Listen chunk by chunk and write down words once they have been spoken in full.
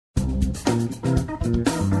Hi,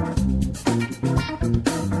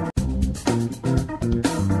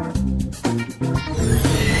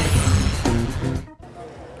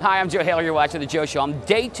 I'm Joe Haler. You're watching The Joe Show. I'm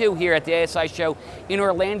day 2 here at the ASI show in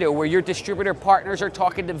Orlando, where your distributor partners are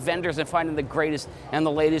talking to vendors and finding the greatest and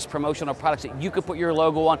the latest promotional products that you could put your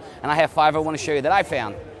logo on. And I have 5 I want to show you that I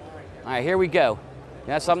found. All right, here we go.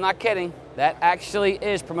 Yes, I'm not kidding. That actually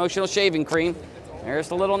is promotional shaving cream. There's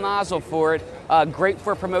the little nozzle for it. Great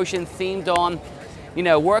for promotion, themed on. You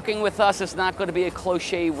know, working with us is not going to be a close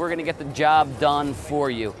shave. We're going to get the job done for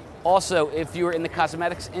you. Also, if you're in the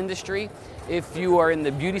cosmetics industry, if you are in the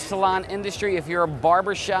beauty salon industry, if you're a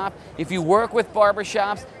barber shop, if you work with barber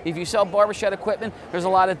shops, if you sell barbershop equipment, there's a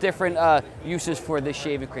lot of different uses for this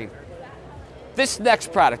shaving cream. This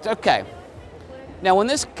next product, okay. Now, when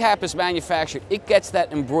this cap is manufactured, it gets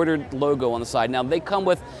that embroidered logo on the side. Now, they come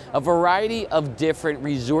with a variety of different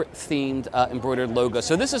resort-themed embroidered logos.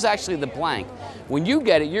 So this is actually the blank. When you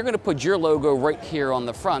get it, you're going to put your logo right here on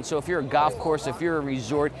the front. So if you're a golf course, if you're a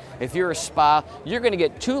resort, if you're a spa, you're going to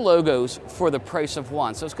get 2 logos for the price of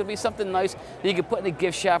 1. So it's going to be something nice that you can put in a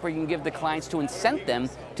gift shop, or you can give the clients to incent them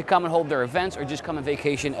to come and hold their events or just come on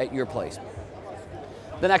vacation at your place.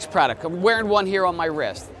 The next product, I'm wearing one here on my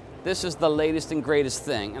wrist. This is the latest and greatest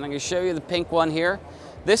thing, and I'm going to show you the pink one here.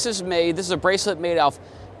 This is a bracelet made out of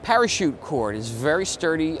parachute cord. It's very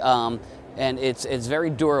sturdy, and it's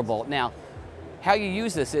very durable. Now, how you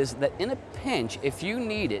use this is that in a pinch, if you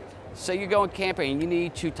need it, say you're going camping and you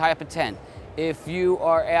need to tie up a tent, if you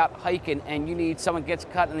are out hiking and you need, someone gets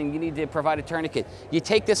cut and then you need to provide a tourniquet, you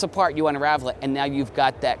take this apart, you unravel it, and now you've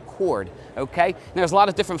got that cord, okay? Now, there's a lot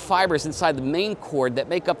of different fibers inside the main cord that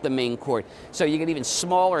make up the main cord, so you get even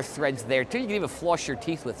smaller threads there too. You can even floss your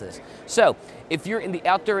teeth with this. So, if you're in the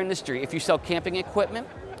outdoor industry, if you sell camping equipment,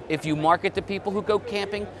 if you market to people who go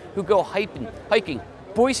camping, who go hiking,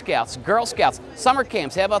 Boy Scouts, Girl Scouts, summer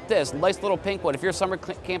camps, how about this? Nice little pink one. If you're a summer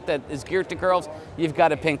camp that is geared to girls, you've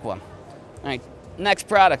got a pink one. All right, next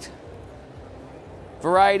product.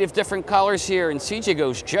 Variety of different colors here, and CJ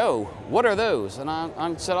goes, Joe, what are those? And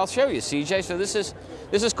I said, I'll show you, CJ. So this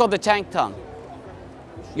is called the tank tongue.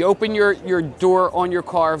 You open your door on your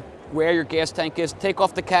car where your gas tank is, take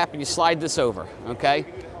off the cap, and you slide this over, okay?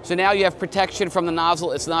 So now you have protection from the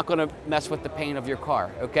nozzle. It's not going to mess with the paint of your car,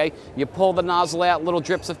 okay? You pull the nozzle out, little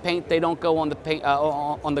drips of paint, they don't go on the paint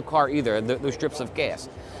on the car either, those drips of gas.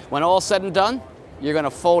 When all said and done, you're going to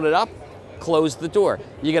fold it up, close the door.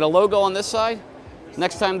 You get a logo on this side.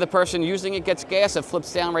 Next time the person using it gets gas, it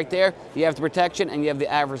flips down right there. You have the protection and you have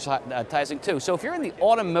the advertising too. So if you're in the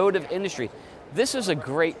automotive industry, this is a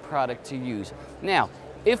great product to use. Now,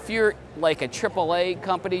 if you're like a AAA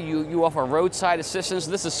company, you offer roadside assistance,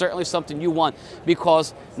 this is certainly something you want,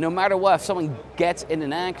 because no matter what, if someone gets in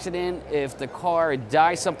an accident, if the car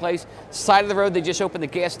dies someplace, side of the road, they just open the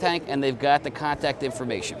gas tank and they've got the contact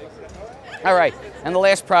information. All right, and the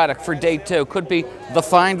last product for day 2 could be the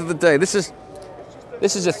find of the day. This is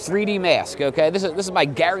a 3D mask, okay? This is my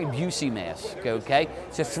Gary Busey mask, okay?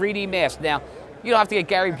 It's a 3D mask. Now, you don't have to get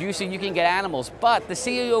Gary Busey, you can get animals, but the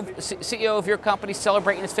CEO of your company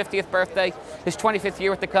celebrating his 50th birthday, his 25th year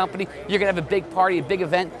with the company, you're gonna have a big party, a big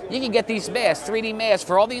event, you can get these masks, 3D masks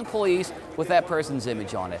for all the employees with that person's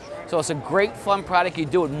image on it. So it's a great fun product. You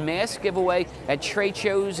do a mask giveaway at trade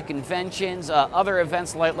shows, conventions, other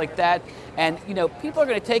events like that, and you know, people are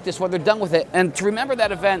gonna take this when they're done with it, and to remember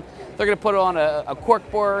that event, they're gonna put it on a cork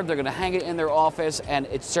board, they're gonna hang it in their office, and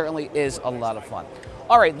it certainly is a lot of fun.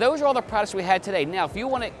 All right, those are all the products we had today. Now, if you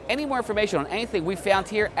want any more information on anything we found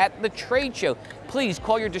here at the trade show, please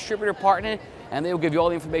call your distributor partner and they will give you all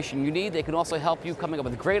the information you need. They can also help you coming up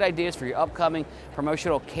with great ideas for your upcoming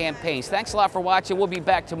promotional campaigns. Thanks a lot for watching. We'll be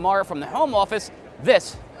back tomorrow from the home office.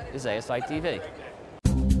 This is ASI TV.